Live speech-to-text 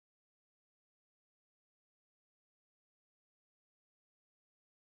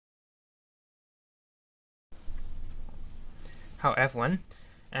how F1.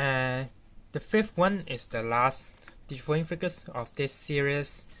 The fifth one is the last Digifoing figures of this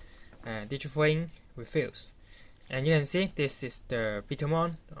series, Digifoing reviews. And you can see this is the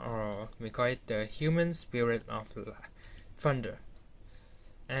Beetlemon, or we call it the human spirit of thunder.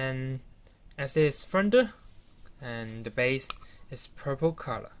 And as this is thunder, and the base is purple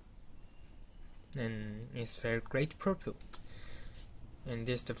color, and it's very great purple. And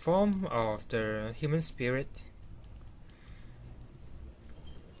this is the form of the human spirit.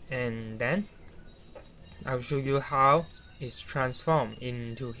 And then I'll show you how it's transformed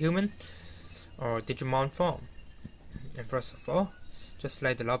into human or Digimon form. And first of all, just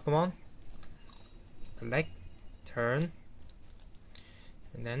like the Lobomon, the leg, turn,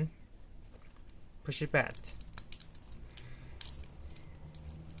 and then push it back.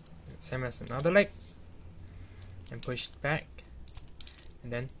 Same as another leg, and push it back,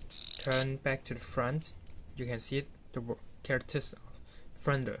 and then turn back to the front. You can see the characters of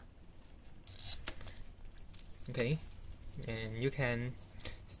thunder. Okay, and you can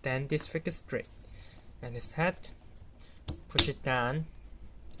stand this figure straight, and his head, push it down,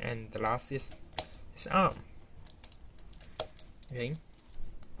 and the last is his arm. Okay,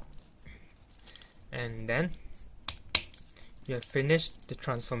 and then you have finished the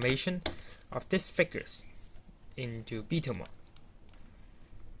transformation of these figures into Beetlemon.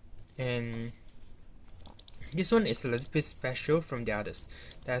 And this one is a little bit special from the others.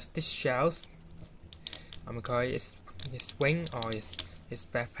 There's this shells. I'm gonna call it his wing or his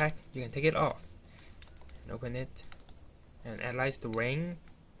backpack. You can take it off and open it and analyze the ring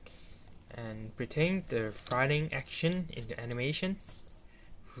and pretend the fighting action in the animation.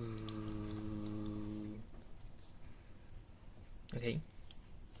 Okay,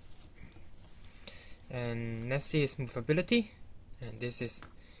 and let's see his movability. And this is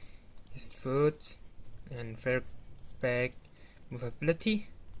his foot, and very big movability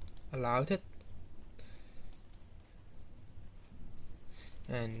allowed it.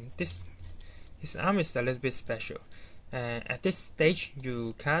 And his arm is a little bit special. At this stage,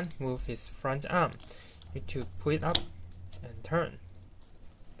 you can't move his front arm. You need to pull it up and turn.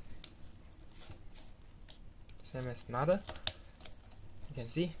 Same as another. You can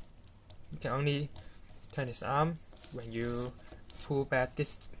see, you can only turn his arm when you pull back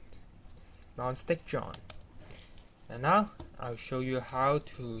this non-stick joint. And now I'll show you how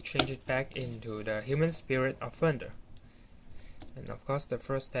to change it back into the human spirit of thunder. And of course, the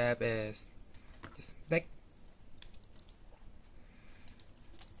first step is this leg.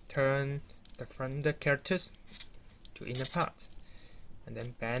 Turn the thunder characters to inner part, and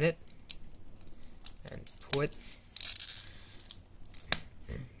then bend it and pull it.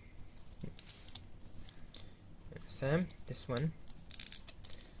 Same, this one.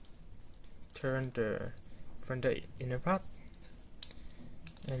 Turn the thunder inner part,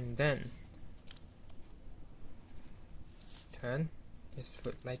 and then turn his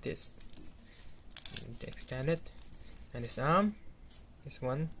foot like this, and extend it, and his arm, this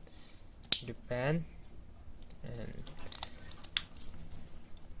one, you bend and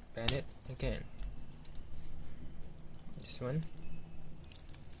bend it again. This one.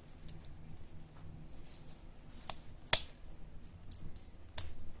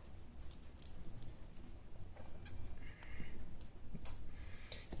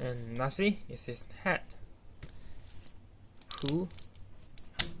 And lastly is his head. Pull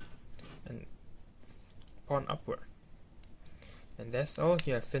and point upward. And that's all.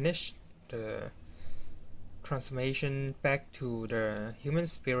 You have finished the transformation back to the human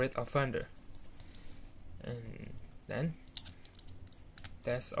spirit of thunder. And then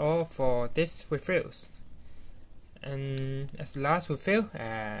that's all for this reviews. And as the last review,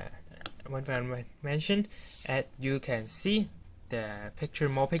 one thing I mentioned, you can see the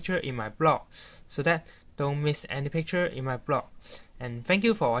more picture in my blog, so that don't miss any picture in my blog. And thank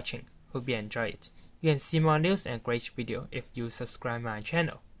you for watching. Hope you enjoy it. You can see more news and great video if you subscribe my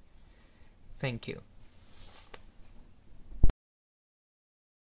channel. Thank you.